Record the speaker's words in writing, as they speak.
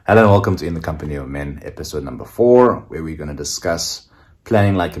Hello and welcome to In the Company of Men, episode number 4, where we're going to discuss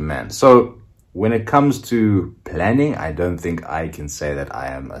planning like a man. So when it comes to planning, I don't think I can say that I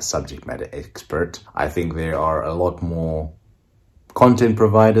am a subject matter expert. I think there are a lot more content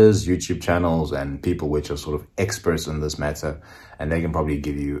providers, YouTube channels, and people which are sort of experts in this matter, and they can probably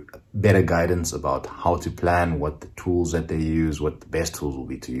give you better guidance about how to plan, what the tools that they use, what the best tools will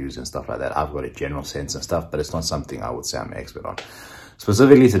be to use and stuff like that. I've got a general sense and stuff, but it's not something I would say I'm an expert on.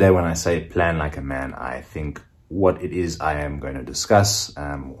 Specifically today, when I say plan like a man, I think what it is I am going to discuss,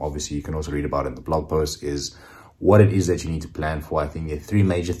 obviously you can also read about it in the blog post, is what it is that you need to plan for. I think there are 3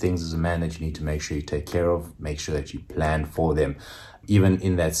 major things as a man that you need to make sure you take care of, make sure that you plan for them. Even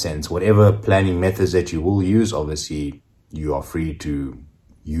in that sense, whatever planning methods that you will use, obviously you are free to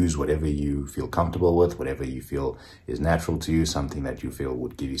use whatever you feel comfortable with, whatever you feel is natural to you, something that you feel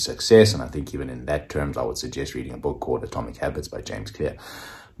would give you success. And I think even in that terms, I would suggest reading a book called Atomic Habits by James Clear.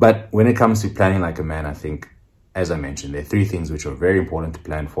 But when it comes to planning like a man, I think, as I mentioned, there are 3 things which are very important to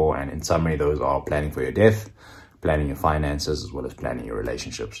plan for. And in summary, those are planning for your death, planning your finances, as well as planning your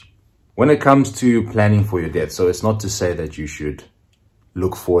relationships. When it comes to planning for your death, so it's not to say that you should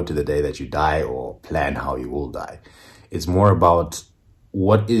look forward to the day that you die or plan how you will die. It's more about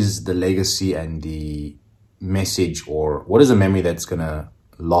what is the legacy and the message, or what is the memory that's going to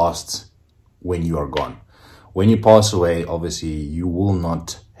last when you are gone. When you pass away, obviously you will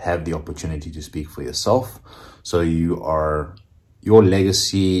not have the opportunity to speak for yourself. So your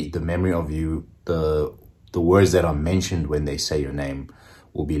legacy, the memory of you, the words that are mentioned when they say your name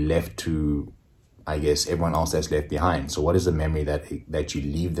will be left to, I guess, everyone else that's left behind. So what is the memory that you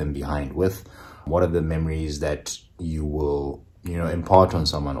leave them behind with? What are the memories that you will impart on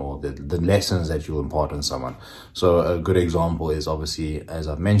someone, or the lessons that you'll impart on someone? So a good example is, obviously, as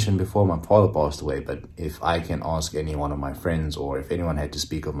I've mentioned before, my father passed away, but if I can ask any one of my friends, or if anyone had to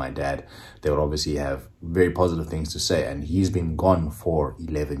speak of my dad, they would obviously have very positive things to say. And he's been gone for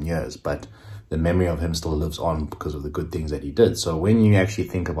 11 years, but the memory of him still lives on because of the good things that he did. So when you actually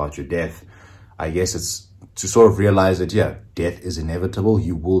think about your death, I guess it's to sort of realize that, yeah, death is inevitable.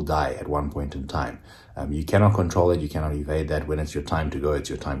 You will die at one point in time. You cannot control it. You cannot evade that. When it's your time to go, it's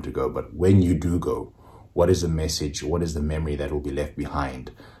your time to go. But when you do go, what is the message? What is the memory that will be left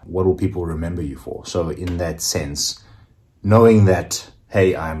behind? What will people remember you for? So in that sense, knowing that,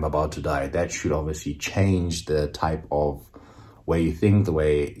 hey, I'm about to die, that should obviously change the type of way you think, the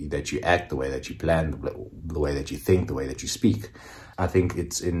way that you act, the way that you plan, the way that you think, the way that you speak. I think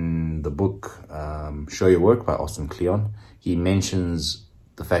it's in the book, Show Your Work by Austin Kleon. He mentions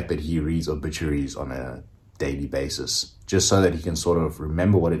the fact that he reads obituaries on a daily basis, just so that he can sort of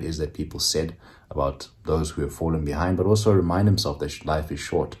remember what it is that people said about those who have fallen behind, but also remind himself that life is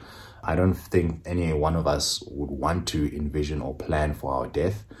short. I don't think any one of us would want to envision or plan for our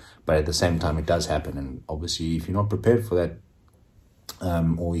death, but at the same time, it does happen. And obviously, if you're not prepared for that,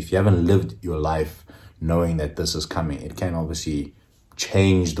 or if you haven't lived your life knowing that this is coming, it can obviously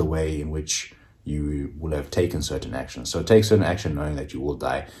change the way in which you will have taken certain actions. So take certain action knowing that you will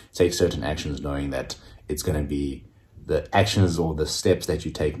die. Take certain actions knowing that it's going to be the actions or the steps that you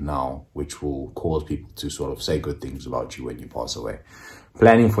take now which will cause people to sort of say good things about you when you pass away.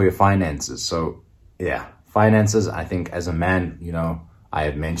 Planning for your finances. So yeah, finances, I think as a man, I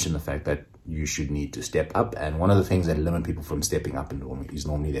have mentioned the fact that you should need to step up. And one of the things that limit people from stepping up is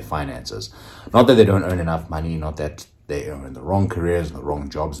normally their finances. Not that they don't earn enough money, not that they are in the wrong careers and the wrong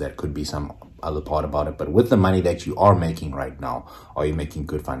jobs. That could be some other part about it. But with the money that you are making right now, are you making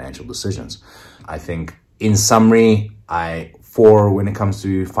good financial decisions? I think in summary, when it comes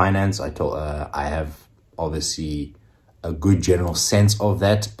to finance, I have obviously a good general sense of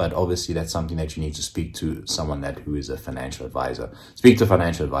that, but obviously that's something that you need to speak to someone who is a financial advisor. Speak to a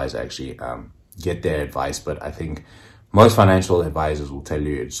financial advisor, actually, get their advice. But I think most financial advisors will tell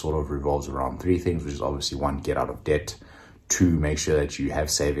you it sort of revolves around 3 things, which is obviously 1, get out of debt, 2, make sure that you have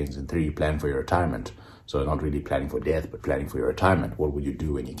savings, and 3, plan for your retirement. So not really planning for death, but planning for your retirement. What will you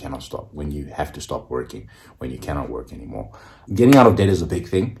do when you cannot stop, when you have to stop working, when you cannot work anymore? Getting out of debt is a big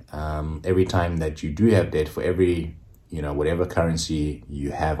thing. Every time that you do have debt, for every whatever currency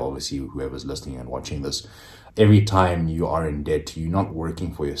you have, obviously, whoever's listening and watching this, every time you are in debt, you're not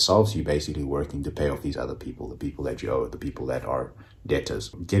working for yourselves. You're basically working to pay off these other people, the people that you owe, the people that are debtors.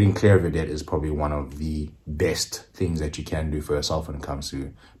 Getting clear of your debt is probably one of the best things that you can do for yourself when it comes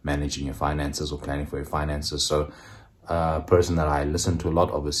to managing your finances or planning for your finances. So a person that I listen to a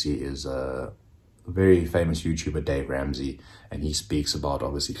lot, obviously, is very famous YouTuber, Dave Ramsey, and he speaks about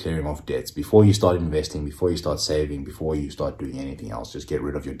obviously clearing off debts. Before you start investing, before you start saving, before you start doing anything else, just get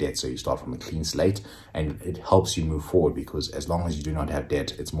rid of your debt so you start from a clean slate, and it helps you move forward, because as long as you do not have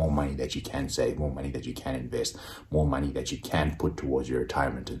debt, it's more money that you can save, more money that you can invest, more money that you can put towards your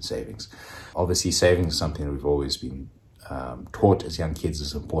retirement and savings. Obviously, savings is something that we've always been taught as young kids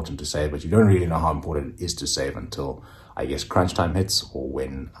is important to save, but you don't really know how important it is to save until, I guess, crunch time hits, or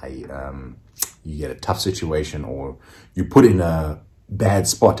when you get a tough situation, or you put in a bad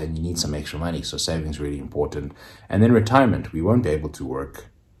spot and you need some extra money. So saving is really important. And then retirement, we won't be able to work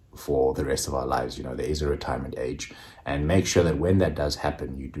for the rest of our lives. There is a retirement age, and make sure that when that does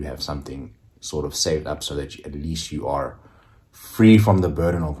happen, you do have something sort of saved up so that at least you are free from the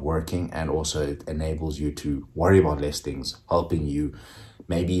burden of working, and also it enables you to worry about less things, helping you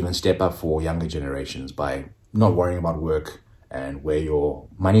maybe even step up for younger generations by not worrying about work and where your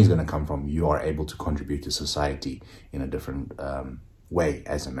money is going to come from. You are able to contribute to society in a different way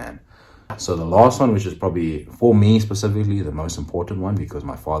as a man. So the last one, which is probably for me specifically the most important one, because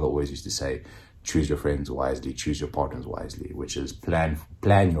my father always used to say, choose your friends wisely, choose your partners wisely, which is plan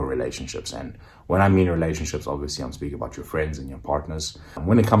your relationships. And when I mean relationships, obviously I'm speaking about your friends and your partners. And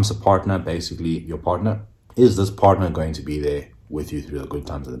when it comes to partner, basically your partner, is this partner going to be there with you through the good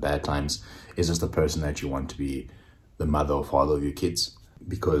times and the bad times? Is this the person that you want to be the mother or father of your kids?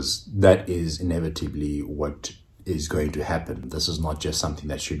 Because that is inevitably what is going to happen. This is not just something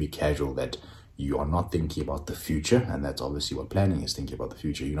that should be casual, that you are not thinking about the future, and that's obviously what planning is, thinking about the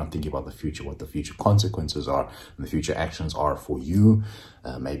future. You're not thinking about the future, what the future consequences are, and the future actions are for you,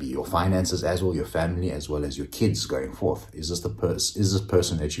 maybe your finances as well, your family, as well as your kids going forth. Is this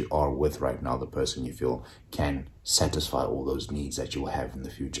person that you are with right now, the person you feel can satisfy all those needs that you will have in the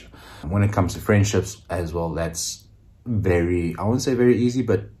future? And when it comes to friendships as well, that's I won't say very easy,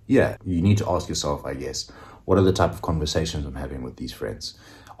 but yeah, you need to ask yourself, I guess, what are the type of conversations I'm having with these friends?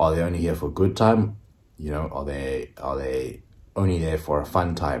 Are they only here for a good time? Are they only there for a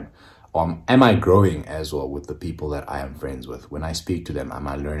fun time? Am I growing as well with the people that I am friends with? When I speak to them, am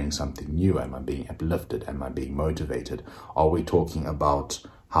I learning something new? Am I being uplifted? Am I being motivated? Are we talking about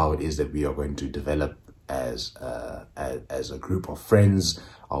how it is that we are going to develop as a group of friends?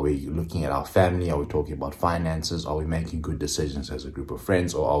 Are we looking at our family? Are we talking about finances? Are we making good decisions as a group of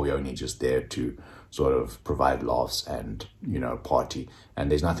friends? Or are we only just there to sort of provide laughs and, party? And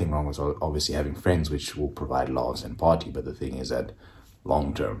there's nothing wrong with obviously having friends which will provide laughs and party. But the thing is that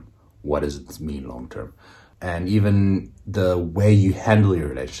long term, what does it mean long term? And even the way you handle your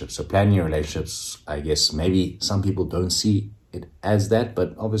relationships. So planning your relationships, I guess maybe some people don't see it as that,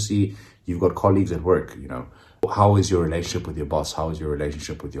 but obviously you've got colleagues at work, How is your relationship with your boss? How is your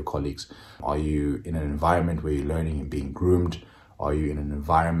relationship with your colleagues? Are you in an environment where you're learning and being groomed? Are you in an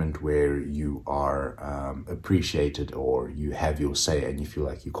environment where you are appreciated, or you have your say and you feel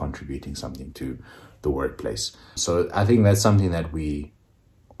like you're contributing something to the workplace? So I think that's something that we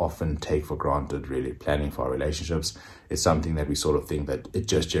often take for granted, really. Planning for our relationships is something that we sort of think that it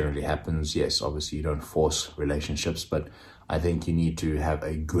just generally happens. Yes, obviously you don't force relationships, but I think you need to have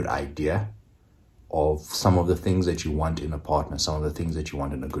a good idea of some of the things that you want in a partner, some of the things that you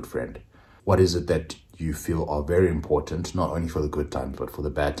want in a good friend. What is it that you feel are very important, not only for the good times, but for the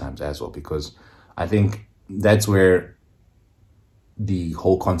bad times as well? Because I think that's where the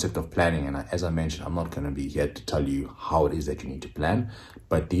whole concept of planning, and as I mentioned, I'm not going to be here to tell you how it is that you need to plan,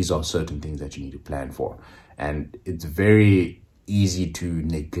 but these are certain things that you need to plan for. And it's very easy to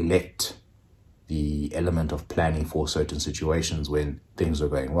neglect the element of planning for certain situations when things are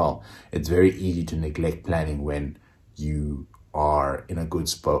going well. It's very easy to neglect planning when you are in a good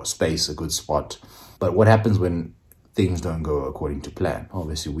space, a good spot. But what happens when things don't go according to plan?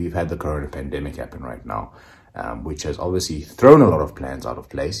 Obviously, we've had the corona pandemic happen right now, which has obviously thrown a lot of plans out of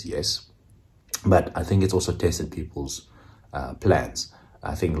place, yes. But I think it's also tested people's plans.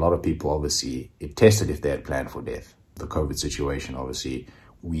 I think a lot of people, obviously, it tested if they had planned for death. The COVID situation, obviously,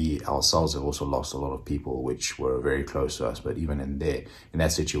 we ourselves have also lost a lot of people which were very close to us. But even in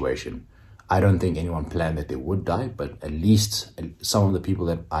that situation, I don't think anyone planned that they would die, but at least some of the people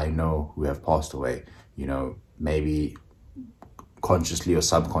that I know who have passed away, maybe consciously or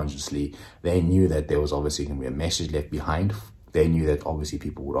subconsciously, they knew that there was obviously going to be a message left behind. They knew that obviously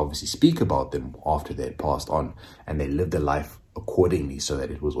people would obviously speak about them after they had passed on, and they lived their life accordingly so that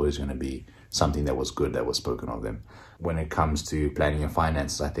it was always going to be something that was good that was spoken of them. When it comes to planning your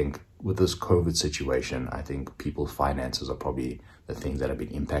finances, I think with this COVID situation, I think people's finances are probably the things that have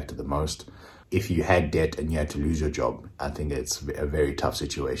been impacted the most. If you had debt and you had to lose your job, I think it's a very tough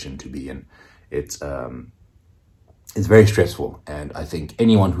situation to be in. It's it's very stressful. And I think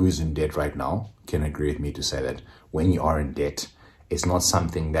anyone who's in debt right now can agree with me to say that when you are in debt, it's not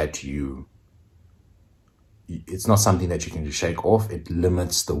something that you can just shake off. It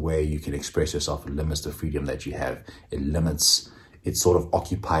limits the way you can express yourself. It limits the freedom that you have. It sort of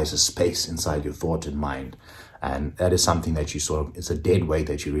occupies a space inside your thought and mind. And that is something that it's a dead weight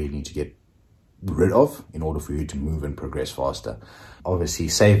that you really need to get rid of in order for you to move and progress faster. Obviously,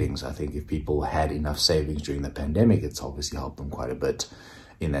 savings. I think if people had enough savings during the pandemic, it's obviously helped them quite a bit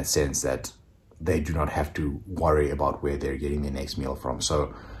in that sense that they do not have to worry about where they're getting their next meal from.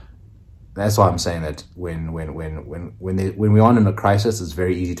 So that's why I'm saying that when we're on in a crisis, it's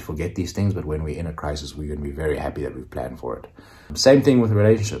very easy to forget these things. But when we're in a crisis, we're going to be very happy that we've planned for it. Same thing with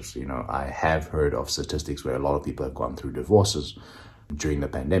relationships. I have heard of statistics where a lot of people have gone through divorces during the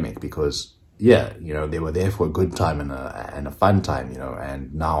pandemic because, they were there for a good time and a fun time,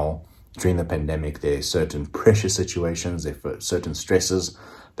 and now during the pandemic, there are certain pressure situations, there are certain stresses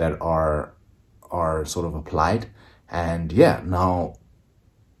that are sort of applied. And now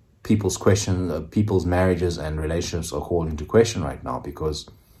people's marriages and relationships are called into question right now because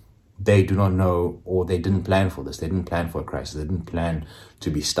they do not know, or they didn't plan for this. They didn't plan for a crisis. They didn't plan to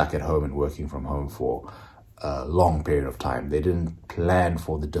be stuck at home and working from home for a long period of time. They didn't plan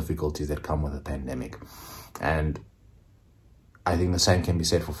for the difficulties that come with a pandemic. And I think the same can be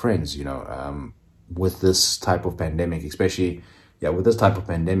said for friends, with this type of pandemic, especially, with this type of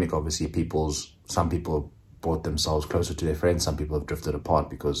pandemic, obviously some people brought themselves closer to their friends. Some people have drifted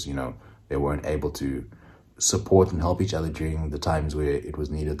apart because, they weren't able to support and help each other during the times where it was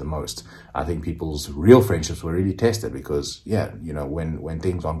needed the most. I think people's real friendships were really tested because, when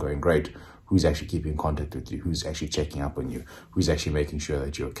things aren't going great, who's actually keeping in contact with you, who's actually checking up on you, who's actually making sure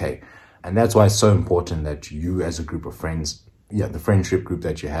that you're okay. And that's why it's so important that you as a group of friends, the friendship group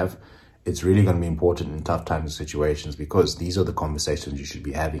that you have, it's really going to be important in tough times and situations because these are the conversations you should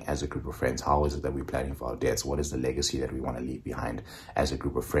be having as a group of friends. How is it that we're planning for our debts? What is the legacy that we want to leave behind as a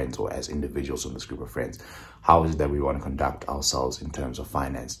group of friends or as individuals in this group of friends? How is it that we want to conduct ourselves in terms of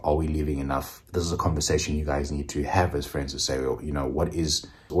finance? Are we leaving enough? This is a conversation you guys need to have as friends to say, what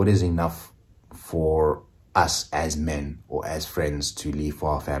is enough for us as men or as friends to leave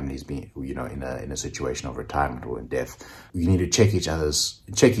for our families, in a situation of retirement or in death. We need to check each other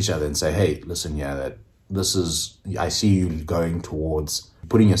and say, hey, listen here, that this is, I see you going towards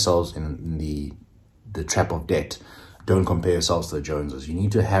putting yourselves in the trap of debt. Don't compare yourselves to the Joneses. You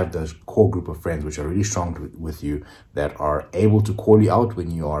need to have those core group of friends which are really strong with you, that are able to call you out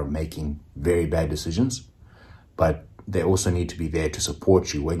when you are making very bad decisions, but they also need to be there to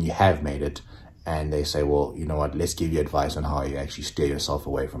support you when you have made it. And they say, well, you know what, let's give you advice on how you actually steer yourself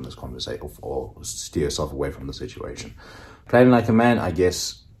away from this conversation or steer yourself away from the situation. Planning like a man, I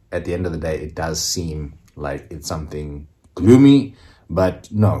guess, at the end of the day, it does seem like it's something gloomy, but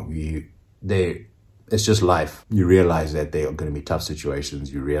no, it's just life. You realize that there are going to be tough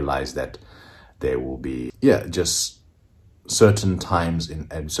situations. You realize that there will be, just certain times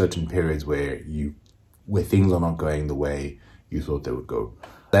and certain periods where things are not going the way you thought they would go.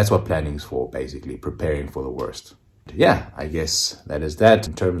 That's what planning is for, basically, preparing for the worst. I guess that is that.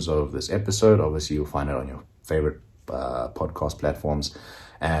 In terms of this episode, obviously you'll find it on your favorite podcast platforms.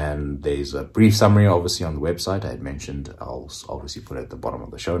 And there's a brief summary, obviously, on the website. I had mentioned, I'll obviously put it at the bottom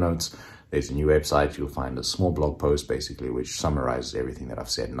of the show notes. There's a new website. You'll find a small blog post, basically, which summarizes everything that I've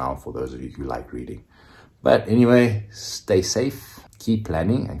said now for those of you who like reading. But anyway, stay safe. Keep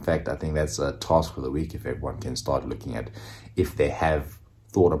planning. In fact, I think that's a task for the week if everyone can start looking at if they have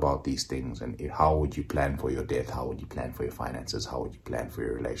thought about these things and how would you plan for your death, how would you plan for your finances, how would you plan for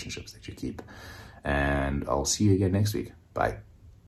your relationships that you keep. And I'll see you again next week. Bye.